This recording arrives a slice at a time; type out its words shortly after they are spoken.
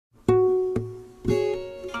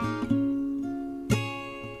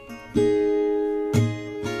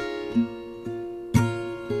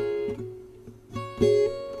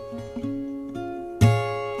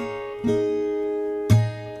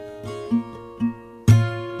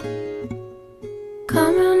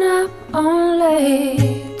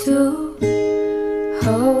ready to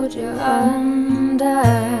hold you under.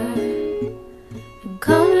 I'm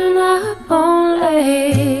coming up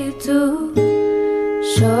only to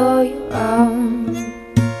show you around,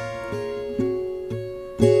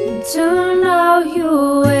 and to know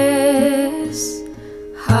you is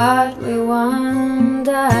hardly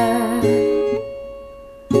wonder.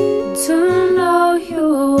 To know you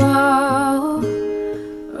all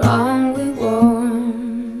wrong we won't.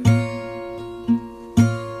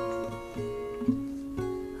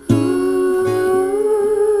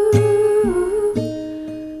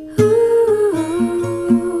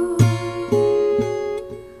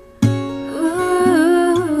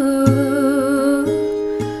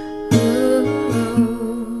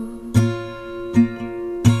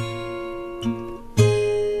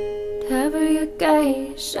 Every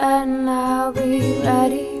occasion I'll be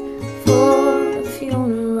ready for the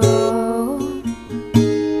funeral.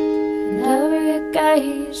 And every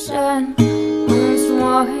occasion, once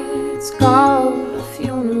more it's called a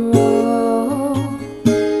funeral.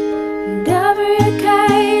 And every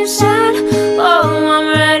occasion, oh, I'm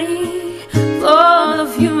ready for the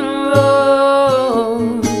funeral.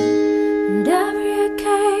 And every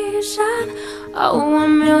occasion, oh,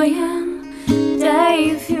 1,000,000-day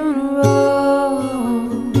funeral.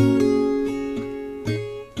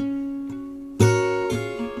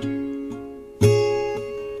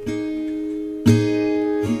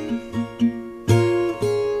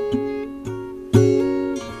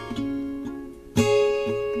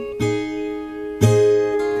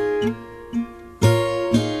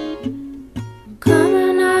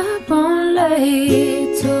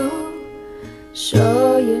 To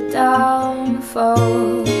show you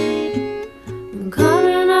downfall. I'm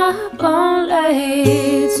coming up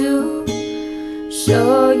only to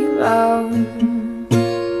show you round.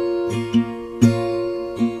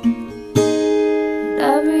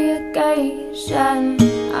 Every occasion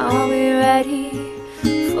I'll be ready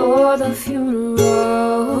for the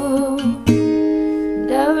funeral. And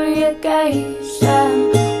every occasion,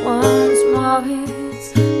 once more it's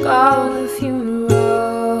called a funeral.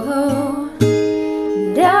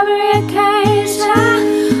 And every occasion,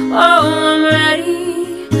 oh, I'm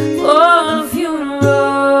ready for the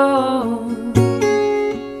funeral.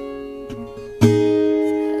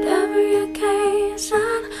 And every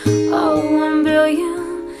occasion, oh,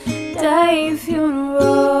 1,000,000,day funeral.